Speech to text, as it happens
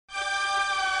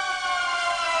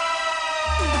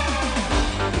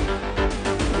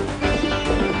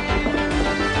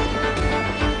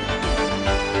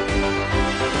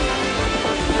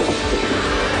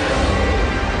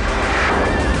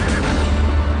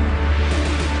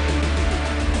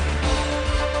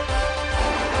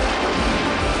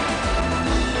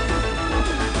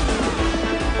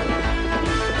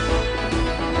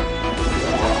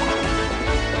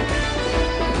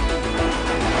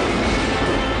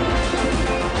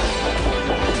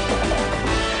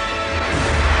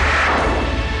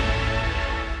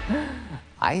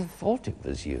I thought it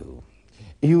was you.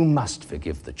 You must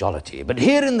forgive the jollity, but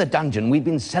here in the dungeon we've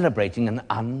been celebrating an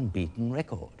unbeaten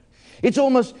record. It's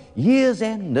almost year's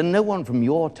end, and no one from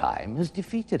your time has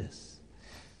defeated us.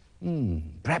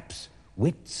 Perhaps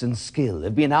wits and skill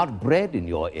have been outbred in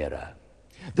your era.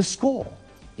 The score,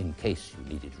 in case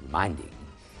you needed reminding,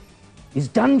 is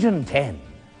Dungeon 10,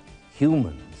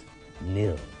 humans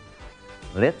 0.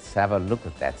 Let's have a look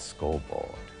at that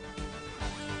scoreboard.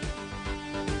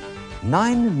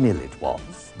 9-0 it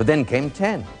was, but then came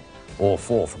 10, or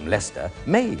 4 from Leicester,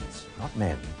 maids, not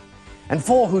men, and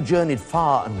 4 who journeyed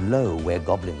far and low where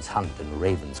goblins hunt and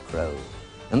ravens crow.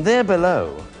 And there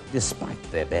below, despite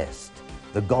their best,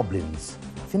 the goblins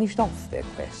finished off their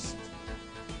quest.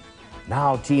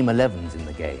 Now Team 11's in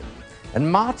the game,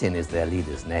 and Martin is their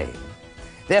leader's name.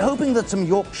 They're hoping that some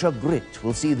Yorkshire grit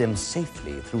will see them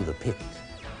safely through the pit.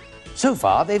 So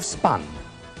far, they've spun,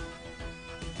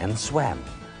 and swam,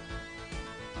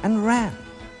 and ran,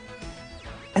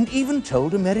 and even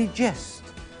told a merry jest,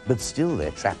 but still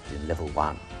they're trapped in level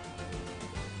 1.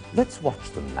 Let's watch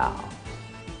them now.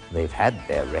 They've had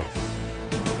their rest.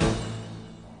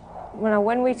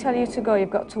 When we tell you to go, you've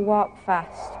got to walk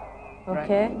fast,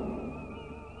 okay? Right.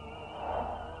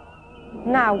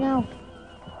 Now. No.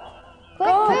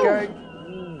 Go.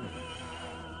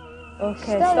 Okay,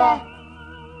 Still stop. there.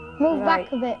 Move Right.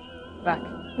 back a bit. Back.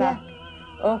 Back.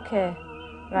 Okay.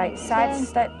 Right, side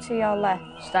step to your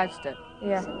left. Side step.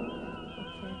 Yeah.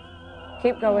 Okay.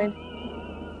 Keep going.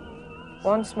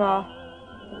 Once more.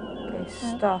 Okay,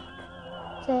 stop.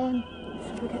 Turn.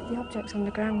 Should we get the objects on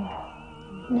the ground?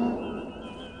 No.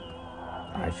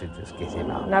 I should just get him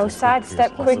out. Now as side quickly as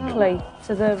step possible. quickly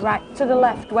to the right, to the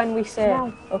left when we say,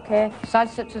 No. okay? Side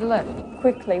step to the left.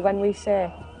 Quickly when we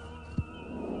say.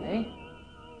 Eh?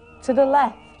 To the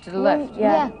left. To the left.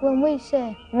 Yeah. When we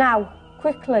say. Now,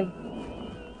 quickly.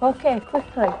 Okay,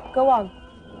 quickly. Go on.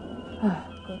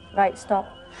 Good. Right, stop.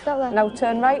 Stop there. Now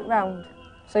turn right round.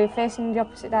 So you're facing the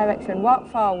opposite direction. Walk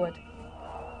forward.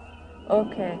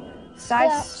 Okay.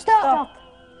 Side Stop.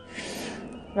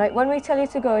 Right, when we tell you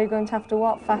to go, you're going to have to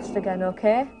walk fast again,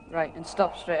 okay? Right, and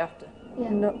stop straight after. Yeah.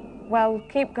 No, well,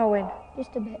 keep going.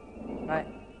 Just a bit. Right.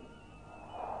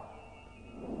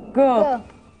 Go. Go.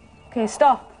 Okay,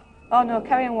 stop. Oh no,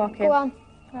 carry on walking. Go on.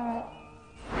 All right.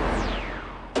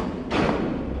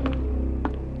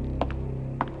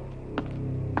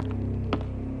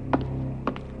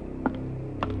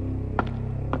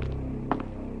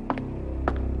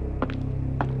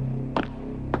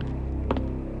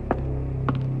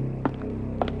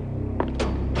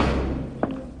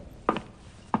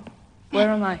 Where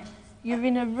am I? You're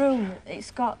in a room.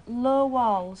 It's got low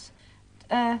walls.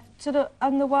 On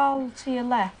the wall to your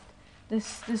left,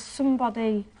 there's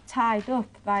somebody tied up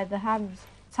by the hands,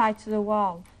 tied to the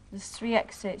wall. There's 3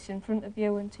 exits in front of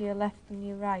you and to your left and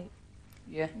your right.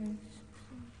 Yeah.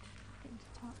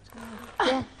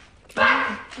 Yeah.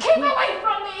 Keep away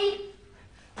from me!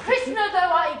 Prisoner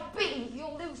though I be,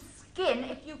 you'll lose skin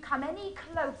if you come any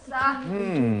closer.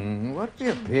 What we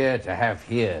appear to have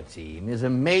here, team, is a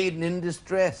maiden in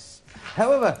distress.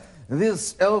 However,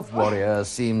 this elf warrior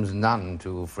seems none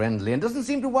too friendly and doesn't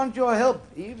seem to want your help,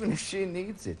 even if she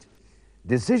needs it.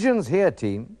 Decisions here,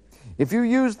 team. If you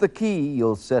use the key,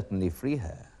 you'll certainly free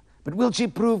her. But will she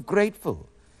prove grateful?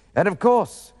 And of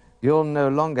course, you'll no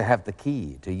longer have the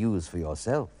key to use for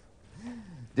yourself.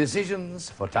 Decisions,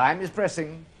 for time is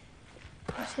pressing.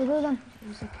 What should we do then?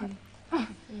 Use the key.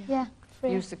 Yeah.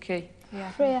 Free. Use the key.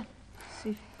 Yeah. Free her.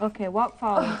 See. Okay, walk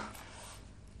forward.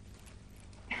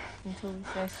 Until we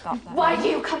say stop that. Why do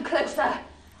you come closer?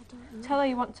 Tell her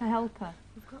you want to help her.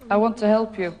 I want to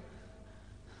help you.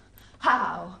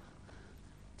 How?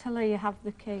 Tell her you have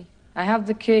the key. I have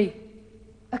the key.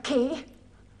 A key?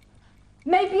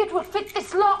 Maybe it will fit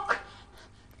this lock.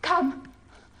 Come.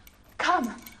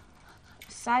 Come.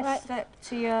 Side Right. step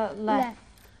to your left.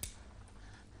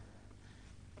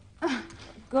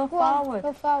 Go forward.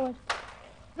 Go forward.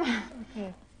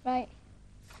 Okay. Right.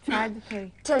 Try the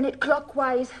key. Turn it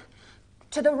clockwise.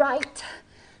 To the right.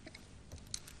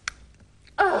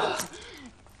 Oh.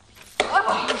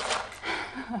 Oh.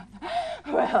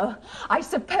 Well, I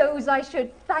suppose I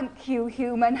should thank you,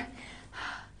 human.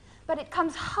 But it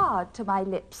comes hard to my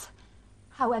lips.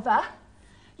 However,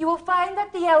 you will find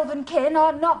that the elven kin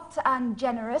are not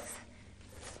ungenerous.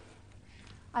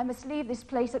 I must leave this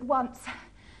place at once.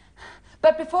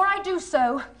 But before I do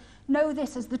so, know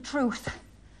this as the truth.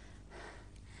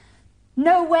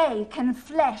 No way can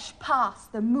flesh pass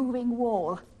the moving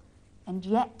wall, and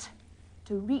yet,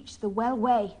 to reach the well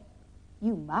way,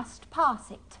 you must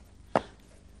pass it.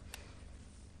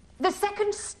 The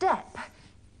second step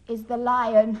is the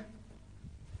lion.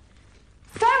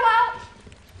 Farewell!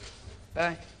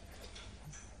 Bye.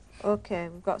 Okay,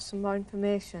 we've got some more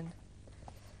information.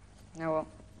 Now what?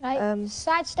 Right,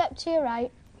 sidestep to your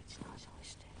right.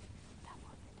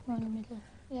 One in the middle.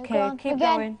 Yeah, go Okay, on. keep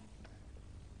Again. going.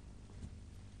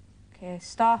 Okay,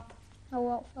 stop. I'll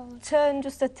walk forward. Turn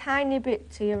just a tiny bit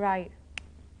to your right.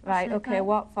 Right, That's it, okay, right.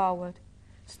 walk forward.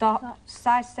 Stop. Stop.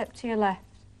 Sidestep to your left.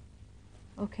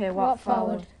 Okay, walk Walk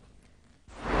forward. forward.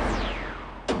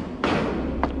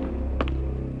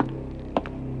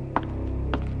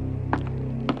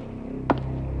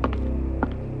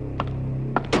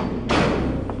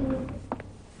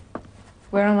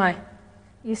 Where am I?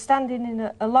 You're standing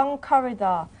in a long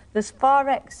corridor. There's 4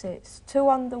 exits, 2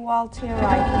 on the wall to your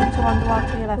right and 2 on the wall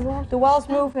to your left. The wall's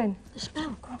moving. The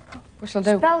spell. What shall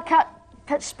I do?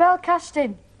 Spell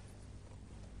casting.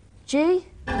 G-H-O-S-T.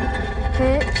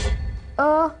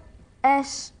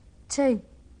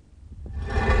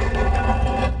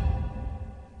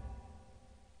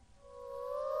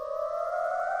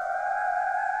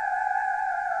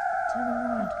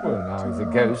 Well, now he's a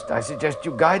ghost. I suggest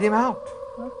you guide him out.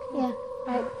 Yeah,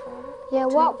 right. Yeah,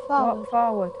 walk forward. Walk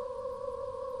forward.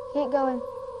 Keep going.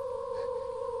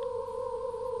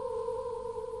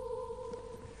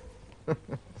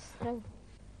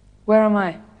 Where am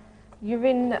I? You're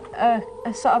in a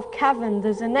sort of cavern.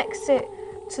 There's an exit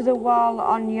to the wall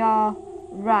on your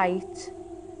right,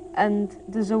 and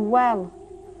there's a well,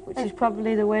 which is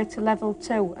probably the way to level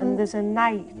 2, and there's a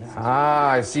knight.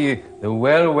 Ah, I see. The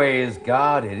wellway is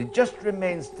guarded. It just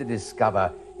remains to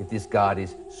discover if this guard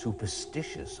is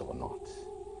superstitious or not.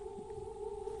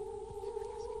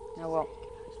 Now what?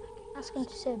 Ask him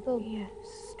to say boo. Yes.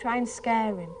 Try and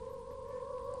scare him.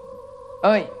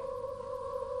 Oi!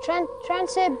 Try and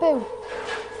say boo.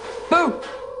 Boo!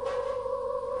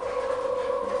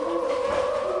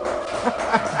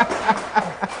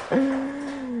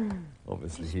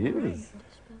 Obviously he is.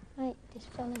 Right,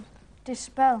 dispel him.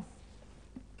 Dispel.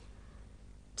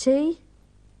 T-S-O-H-G.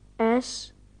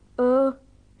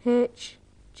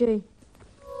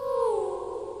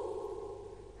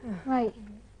 Right.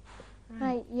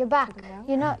 Right, you're back.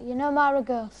 You're no more a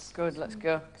ghost. Good, let's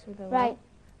go. Right,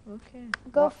 Okay.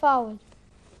 go forward.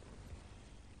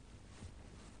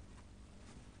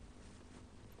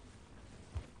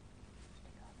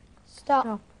 Stop.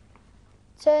 Stop.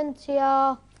 Turn to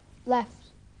your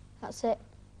left. That's it.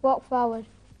 Walk forward.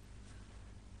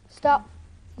 Stop.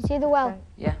 You see the well? Okay.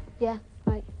 Yeah. Yeah,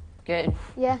 right. Get in.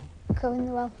 Yeah, go in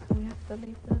the well. We have to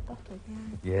leave the bottle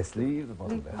behind. Yes, leave the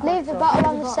bottle there. Leave the bottle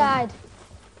on the side.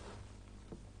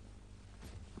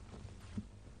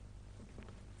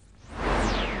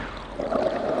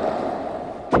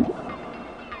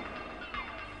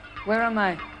 Where am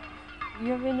I?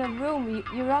 You're in a room.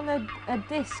 You're on a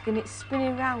disc and it's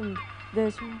spinning round.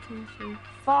 There's 1, 2, 3,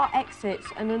 4 exits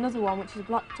and another one which is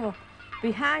blocked up.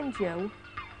 Behind you,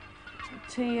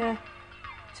 to your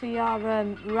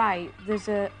right, there's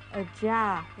a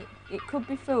jar. It could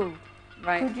be food.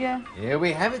 Right. Could you? Here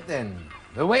we have it then.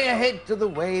 The way ahead to the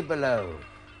way below.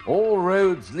 All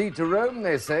roads lead to Rome,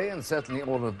 they say, and certainly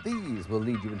all of these will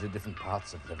lead you into different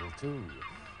parts of level 2.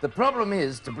 The problem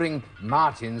is to bring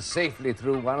Martin safely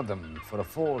through one of them, for a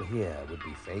fall here would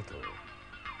be fatal.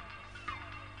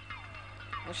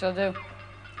 What shall I do?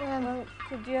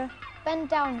 Could you? Bend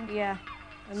down. Yeah.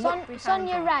 And It's look on, it's behind on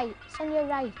your you. right. It's on your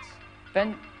right.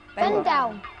 Bend. Bend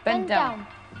down. Bend down.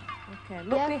 Okay.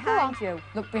 Look Yeah, go behind on. you.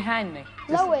 Look behind me.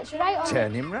 No, it's right on.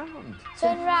 Turn him round.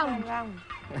 Turn Turn round. round.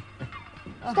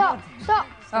 Stop. Stop.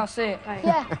 I'll see it. Right.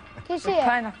 Yeah. Can you see it?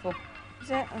 Pineapple. Is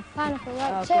it? Pineapple,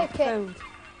 right. Oh, Take good. it. Food.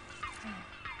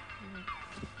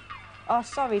 Oh,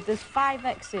 sorry, there's 5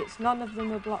 exits. None of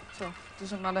them are blocked up.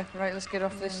 Doesn't matter. Right, let's get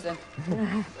off this then.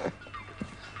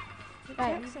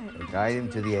 Right. Guide him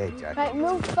to the edge. I Right, think.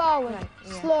 move forward. Right,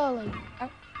 yeah. Slowly.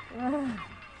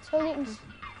 So you can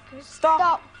Stop.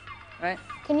 stop. Right.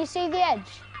 Can you see the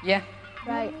edge? Yeah.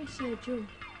 Right.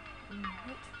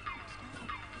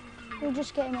 We'll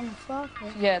just get him on the floor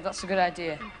first. Yeah, that's a good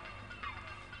idea.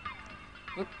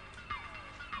 Look.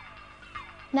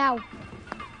 Now.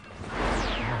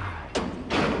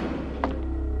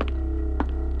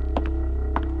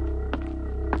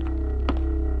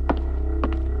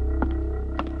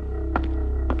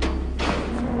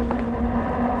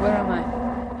 Where am I?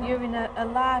 You're in a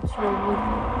large room with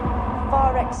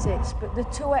 4 exits, but the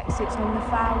 2 exits on the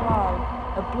far wall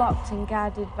are blocked and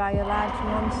guarded by a large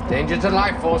monster. Danger to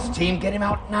life force, team. Get him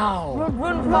out now.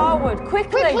 Run forward,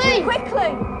 quickly! Quickly!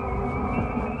 Quickly!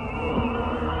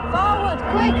 Forward,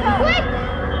 quicker! Quick!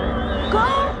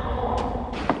 Go!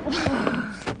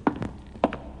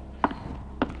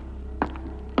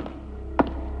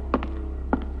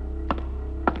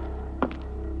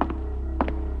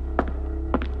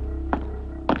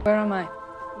 Where am I?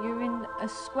 You're in a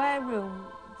square room.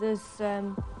 There's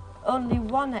only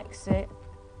one exit,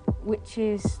 which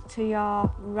is to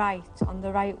your right, on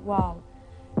the right wall.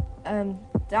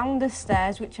 Down the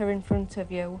stairs, which are in front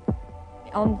of you,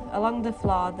 along the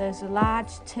floor, there's a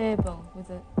large table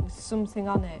with something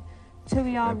on it. To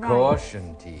your right.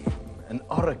 Caution, team. An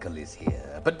oracle is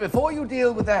here. But before you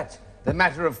deal with that, the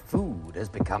matter of food has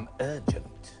become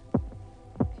urgent.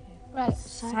 Right.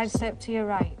 Sidestep to your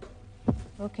right.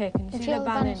 Okay, can you see the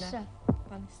banister?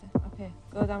 Banister. Okay,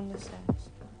 go down the stairs.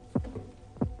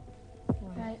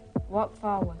 Right. Walk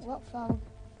forward. Walk forward.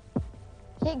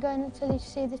 Keep going until you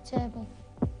see the table.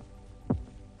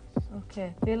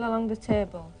 Okay, feel along the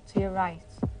table to your right.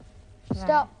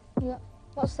 Stop. Yeah.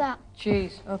 What's that?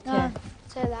 Cheese. Okay. No,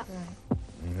 say that.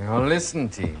 Now listen,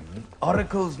 team.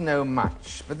 Oracles know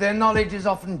much, but their knowledge is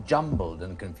often jumbled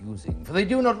and confusing, for they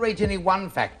do not rate any one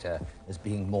factor as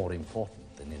being more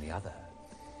important than any other.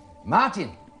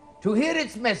 Martin, to hear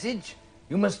its message,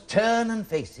 you must turn and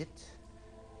face it,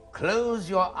 close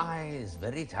your eyes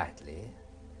very tightly,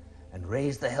 and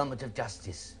raise the helmet of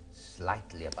justice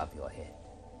slightly above your head.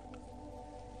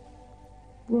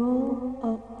 Raw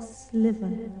ox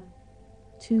liver,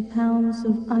 2 pounds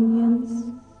of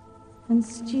onions, and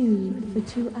stew for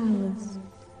 2 hours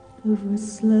over a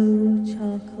slow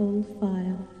charcoal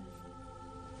fire.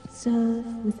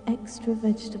 Serve with extra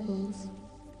vegetables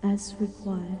as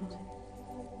required.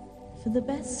 For the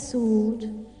best sword,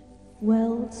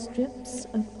 weld strips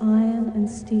of iron and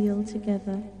steel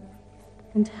together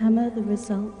and hammer the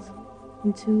result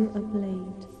into a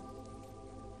blade.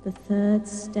 The third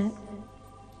step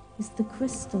is the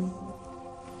crystal.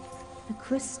 The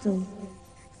crystal,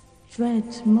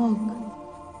 dread Mog,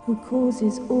 who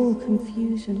causes all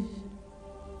confusion.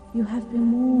 You have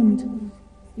been warned.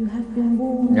 You have been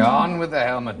warned. On with the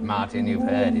helmet, Martin. You've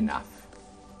heard enough.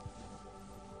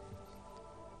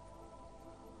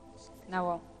 Now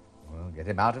what? Well, get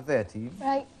him out of there, team.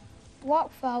 Right.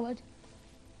 Walk forward.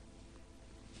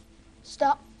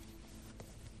 Stop.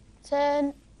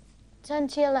 Turn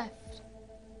to your left.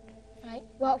 Right.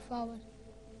 Walk forward.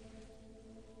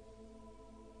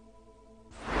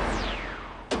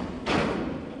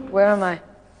 Where am I?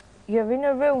 You're in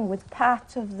a room with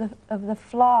part of the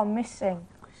floor missing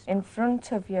in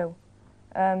front of you.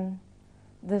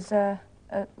 There's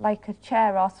like a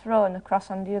chair or throne across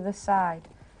on the other side,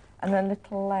 and a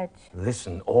little ledge.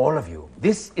 Listen, all of you.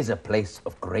 This is a place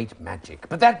of great magic,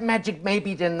 but that magic may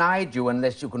be denied you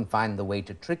unless you can find the way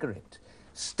to trigger it.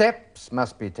 Steps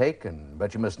must be taken,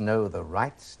 but you must know the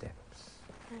right steps.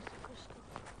 There's a crystal.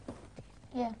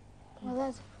 Yeah. Well,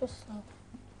 there's a crystal.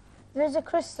 There is a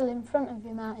crystal in front of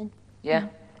you, Martin. Yeah,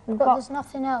 But there's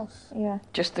nothing else. Yeah.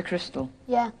 just the crystal.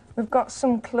 Yeah. We've got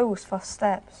some clues for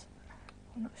steps.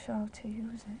 I'm not sure how to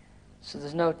use it. So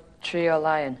there's no tree or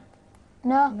lion.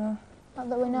 No. No. Not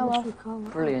that we know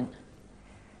of. Brilliant.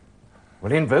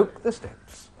 Well, invoke the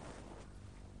steps.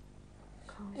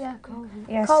 Yeah.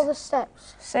 Yes. Call the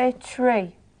steps. Say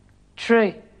tree.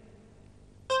 Tree.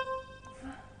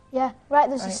 Yeah. Right,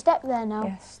 there's a Right. step there now.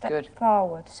 Yes. Step Good.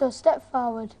 forward. So step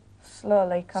forward.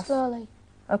 Slowly. Slowly.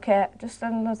 Okay, just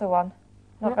another one.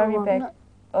 Not very big. No-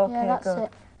 Okay, yeah, that's good.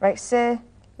 it. Right, say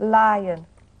lion.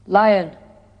 Lion.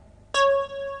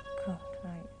 Good,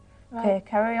 right. Okay,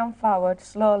 carry on forward,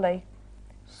 slowly.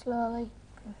 Slowly.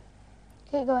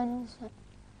 Keep going.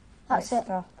 That's Right, it.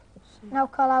 Stop. Now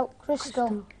call out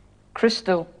crystal.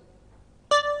 Crystal.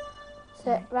 That's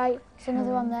it. Right. There's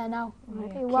another one there now.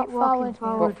 Right. You walk forward.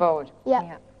 Walk forward.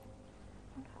 Yeah.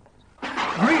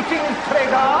 Greetings,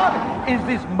 Treguard. Is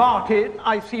this Martin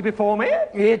I see before me?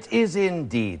 It is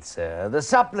indeed, sir. The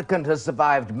supplicant has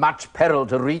survived much peril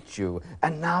to reach you,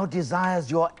 and now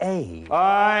desires your aid.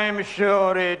 I'm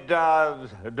sure it does,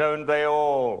 don't they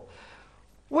all?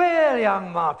 Well,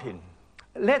 young Martin,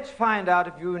 let's find out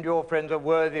if you and your friends are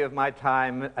worthy of my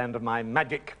time and of my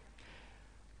magic.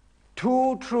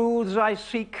 2 truths I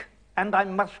seek, and I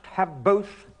must have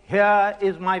both. Here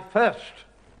is my first.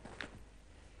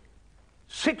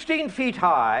 16 feet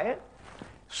high,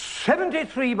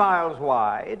 73 miles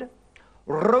wide,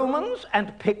 Romans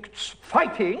and Picts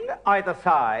fighting either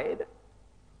side.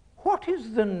 What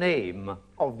is the name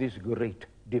of this great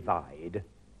divide?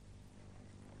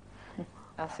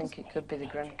 I think it could be the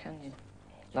Grand Canyon.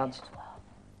 Lads.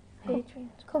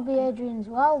 Could be Adrian's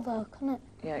Well, though, couldn't it?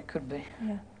 Yeah, it could be.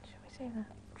 Yeah. Shall we say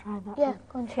that? Try that. Yeah,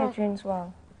 go on, try. Hadrian's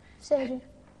Wall. Say Adrian.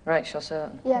 Right, shall I say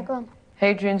that? Yeah, go on.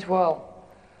 Hadrian's Wall.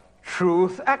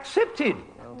 Truth accepted.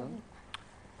 Well done.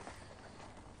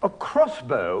 A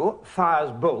crossbow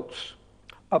fires bolts.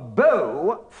 A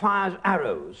bow fires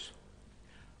arrows.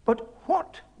 But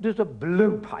what does a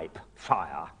blowpipe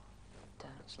fire?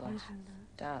 Darts, lads.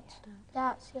 Darts.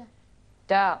 Darts, yeah.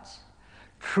 Darts.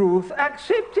 Truth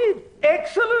accepted.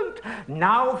 Excellent.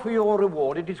 Now for your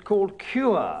reward. It is called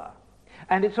cure.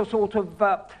 And it's a sort of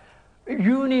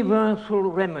universal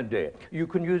remedy. You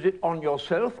can use it on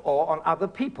yourself or on other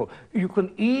people. You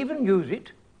can even use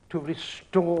it to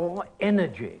restore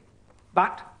energy.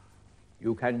 But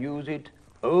you can use it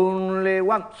only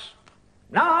once.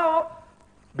 Now,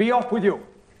 be off with you.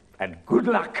 And good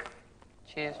luck.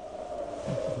 Cheers.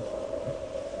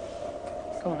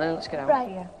 Come on then, let's get out. Right.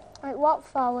 Yeah. Right, walk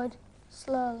forward,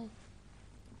 slowly.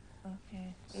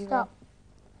 Okay. Stop.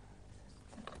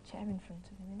 Chair in front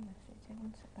of him, isn't there?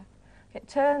 One sit back. Okay,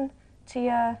 turn to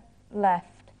your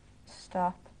left.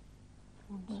 Stop.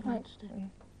 Right.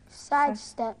 Side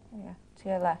step. Yeah, to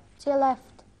your left. To your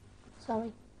left.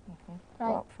 Sorry. Right.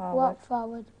 Walk forward. Walk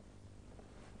forward.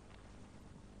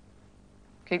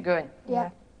 Keep going. Yeah.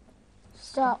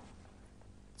 Stop.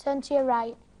 Turn to your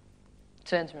right.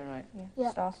 Turn to me right. Yeah.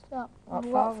 Yeah. Stop. Stop. Walk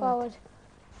And walk forward.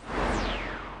 forward.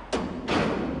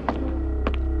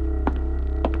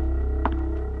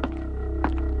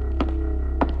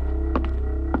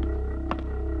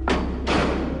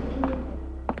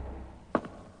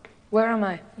 Where am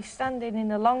I? You're standing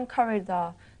in a long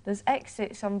corridor. There's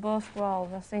exits on both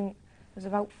walls. I think there's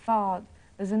about 4.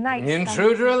 There's a nightstand.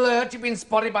 Intruder alert! You've been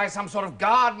spotted by some sort of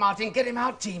guard, Martin. Get him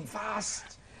out, team,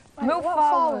 fast. Right, Move walk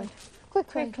forward.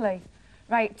 Quickly. Quickly.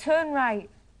 Right, turn right.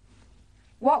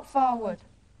 Walk forward.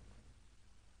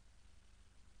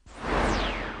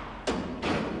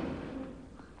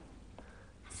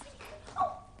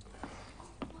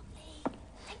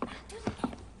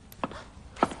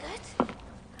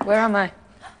 Where am I?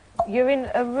 You're in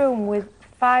a room with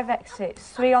 5 exits,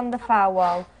 3 on the far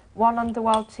wall, 1 on the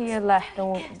wall to your left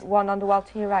and 1 on the wall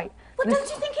to your right. Well, don't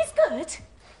you think he's good?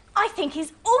 I think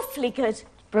he's awfully good.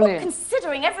 Brilliant. Well,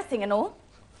 considering everything and all.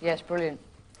 Yes, brilliant.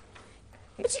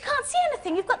 But you can't see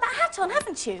anything. You've got that hat on,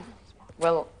 haven't you?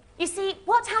 Well, You see,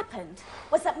 what happened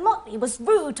was that Motley was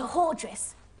rude to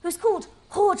Hordris, who's called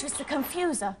Hordris the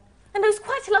Confuser, and knows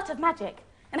quite a lot of magic,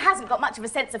 and hasn't got much of a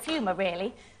sense of humour,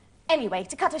 really. Anyway,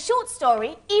 to cut a short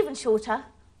story, even shorter,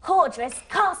 Hordris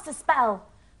cast a spell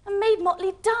and made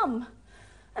Motley dumb.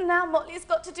 And now Motley's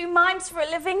got to do mimes for a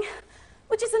living,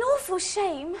 which is an awful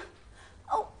shame.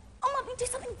 Oh, Motley, do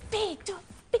something big. Do a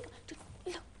big...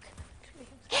 look.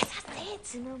 Yes,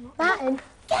 that's it. Martin.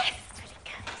 Yes, it's really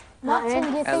good.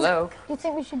 Martin, hello. do you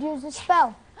think we should use this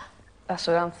spell? That's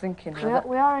what I'm thinking.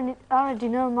 We already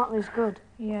know Motley's good.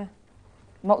 Yeah.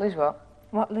 Motley's what?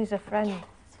 Motley's a friend.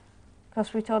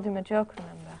 Because we told him a joke,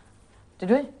 remember? Did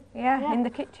we? Yeah, in the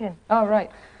kitchen. Oh, right.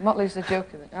 Motley's the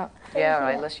joker then. Oh, yeah, all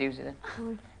right, let's use it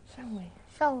then. Shall we?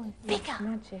 Shall we? Bigger.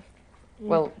 Magic.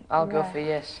 Well, I'll go Right. for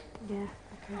yes. Yeah.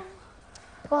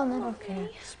 Go on then. Okay.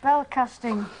 Spell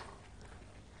casting.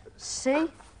 C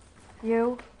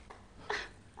U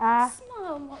R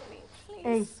Smile, Motley, E.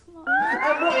 please. Smile.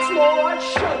 And what's more, I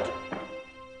should.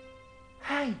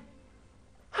 Hey,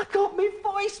 I got my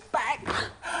voice back.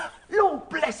 Lord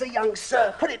bless a young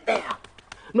sir, put it there.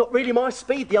 Not really my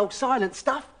speed, the old silent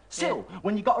stuff. Still,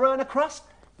 when you got to earn a crust,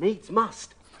 needs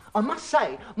must. I must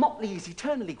say, Motley is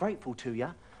eternally grateful to you.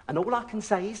 And all I can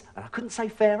say is, and I couldn't say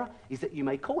fairer, is that you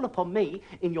may call upon me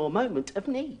in your moment of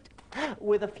need.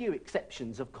 With a few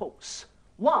exceptions, of course.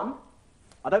 1,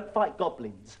 I don't fight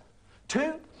goblins.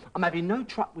 2, I'm having no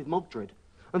truck with Mogdred.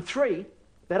 And 3,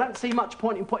 they don't see much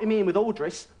point in putting me in with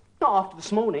Aldris. Not after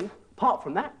this morning. Apart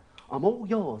from that, I'm all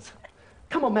yours.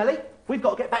 Come on, Melly. We've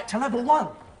got to get back to level 1.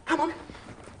 Come on.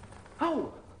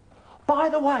 Oh, by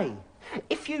the way,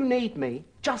 if you need me,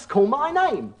 just call my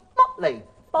name. Motley.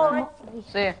 Bye.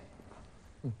 See ya.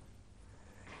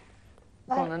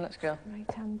 Come on then, let's go.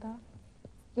 Right hand up.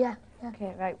 Yeah.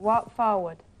 Okay, right, walk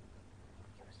forward.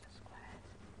 Use the squares.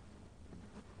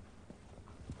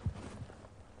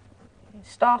 Okay,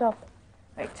 stop.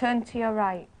 Right, turn to your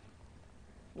right.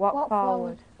 Walk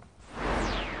forward.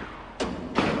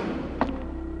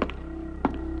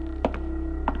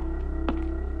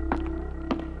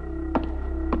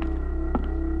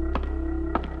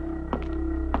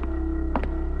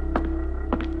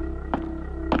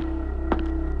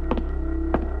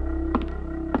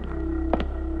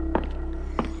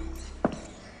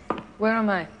 Where am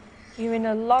I? You're in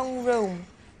a long room.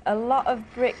 A lot of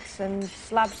bricks and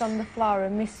slabs on the floor are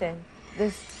missing.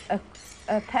 There's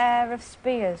a pair of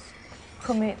spears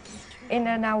coming in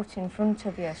and out in front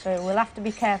of you, so we'll have to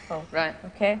be careful. Right.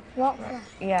 Okay? Walk forward.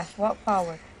 Yeah, walk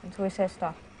forward until we say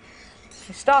stop.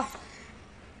 Stop!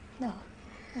 No.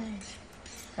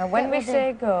 Now when Get we ready.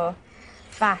 say go,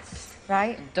 fast.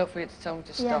 Right. And don't forget to tell me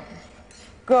to stop.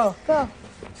 Go. Go.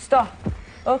 Stop.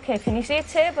 Okay, can you see a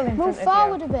table in Move front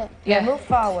forward of a you? bit. Yeah, move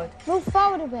forward. Move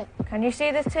forward a bit. Can you see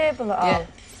the table at all? Yeah.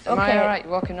 Am Okay. I alright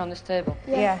walking on this table?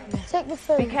 Yeah. Take the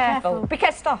food. Be careful. Be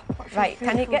careful. Stop. Right,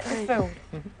 can you get the food?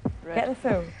 Red. Get the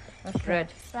food. Okay.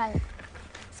 Red. Right.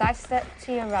 Side step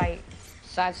to your right.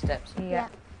 Side steps. Yeah.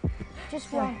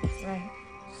 Just one. Right.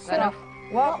 Is that enough?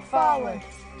 Walk forward.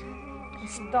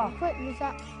 Stop. Quick, there's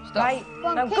that. Stop. Right. Go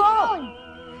on, Now keep go. going.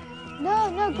 No,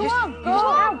 go on. You Go just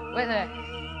on. wait there.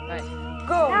 Right.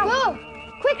 Go. Go.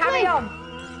 Quickly. Carry on.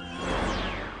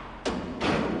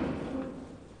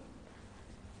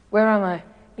 Where am I?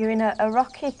 You're in a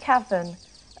rocky cavern.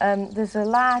 There's a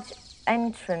large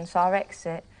entrance or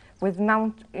exit with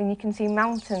and you can see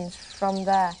mountains from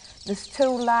there. There's two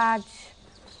large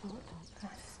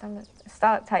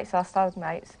stalactites or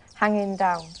stalagmites hanging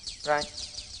down. Right.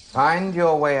 Find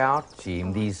your way out,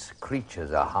 team. These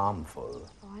creatures are harmful.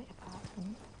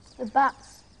 The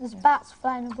bats. There's bats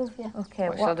flying above you. Okay,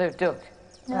 What shall I do? Duck.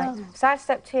 No. Right. Side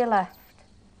step to your left.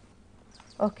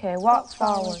 Okay, walk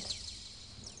forward.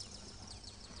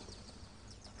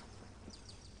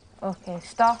 Okay,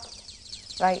 stop.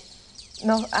 Right.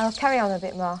 No, I'll carry on a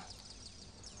bit more.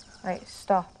 Right,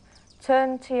 stop.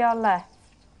 Turn to your left.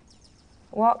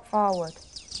 Walk forward.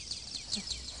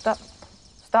 Stop.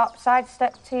 Stop. Side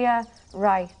step to your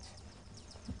right.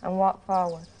 And walk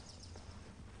forward.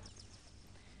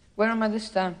 Where am I this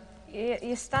time?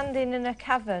 You're standing in a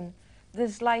cavern.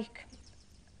 There's like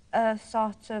a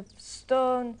sort of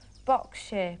stone box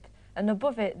shape, and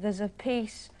above it there's a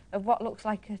piece of what looks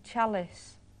like a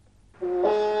chalice.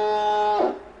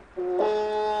 The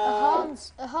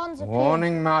horns appear.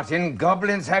 Warning, Martin.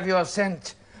 Goblins have your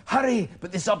scent. Hurry,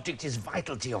 but this object is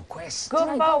vital to your quest.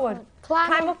 Go forward.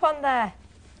 Climb up on there.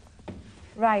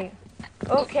 Right.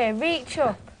 Okay, reach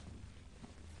up.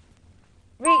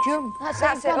 Reach. Jump. That's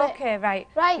it, it. got it. Okay, right.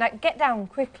 Right. Now get down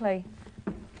quickly.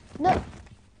 No.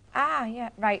 Ah, yeah.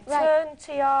 Right. Right. Turn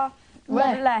to your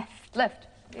left. Left.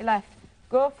 Your left.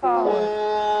 Go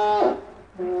forward.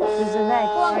 There's an edge.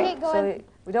 Go on, right, keep going. So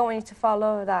we don't want you to fall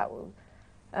over that.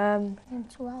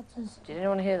 Towards us. Did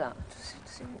anyone hear that?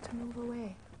 Does it want to move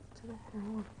away?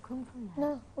 Come from there.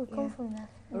 No, we'll come from there.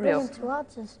 Hurry up. Coming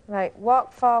towards us. Right.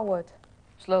 Walk forward.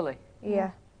 Slowly. Yeah.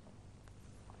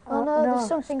 Oh no, there's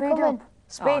something speed coming. up.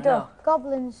 Speed Oh, up.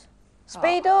 Goblins.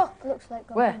 Speed up. Looks like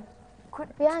Where? goblins.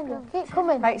 Quick, behind you. Keep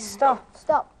coming. Right. Stop.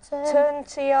 Stop. Turn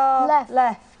to your Left.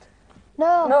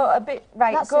 No. No, a bit.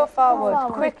 Right. That's Go it. Go forward.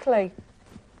 forward. Quickly.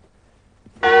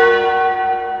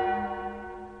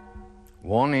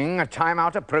 Warning, a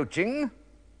timeout approaching.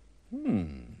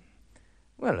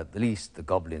 Well, at the least the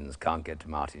goblins can't get to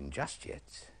Martin just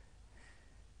yet.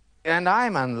 And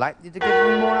I'm unlikely to get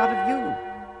any more out of you.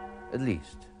 At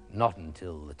least, not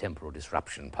until the temporal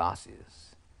disruption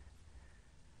passes.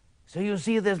 So you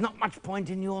see, there's not much point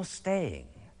in your staying.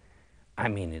 I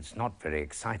mean, it's not very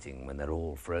exciting when they're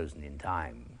all frozen in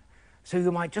time. So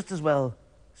you might just as well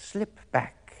slip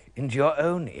back into your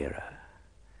own era.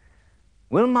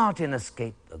 Will Martin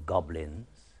escape the goblins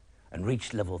and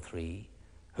reach level 3?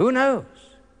 Who knows?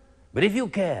 But if you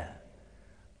care,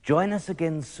 join us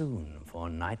again soon for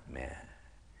Knightmare.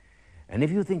 And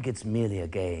if you think it's merely a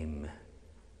game,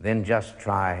 then just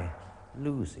try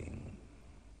losing.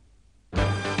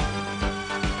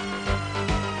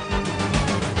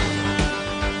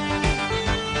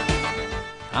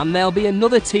 And there'll be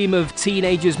another team of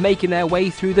teenagers making their way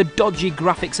through the dodgy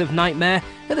graphics of Knightmare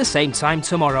at the same time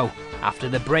tomorrow. After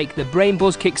the break, the Brain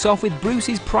Buzz kicks off with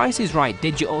Bruce's Price is Right.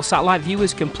 Digital satellite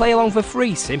viewers can play along for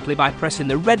free simply by pressing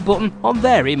the red button on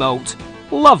their remote.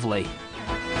 Lovely.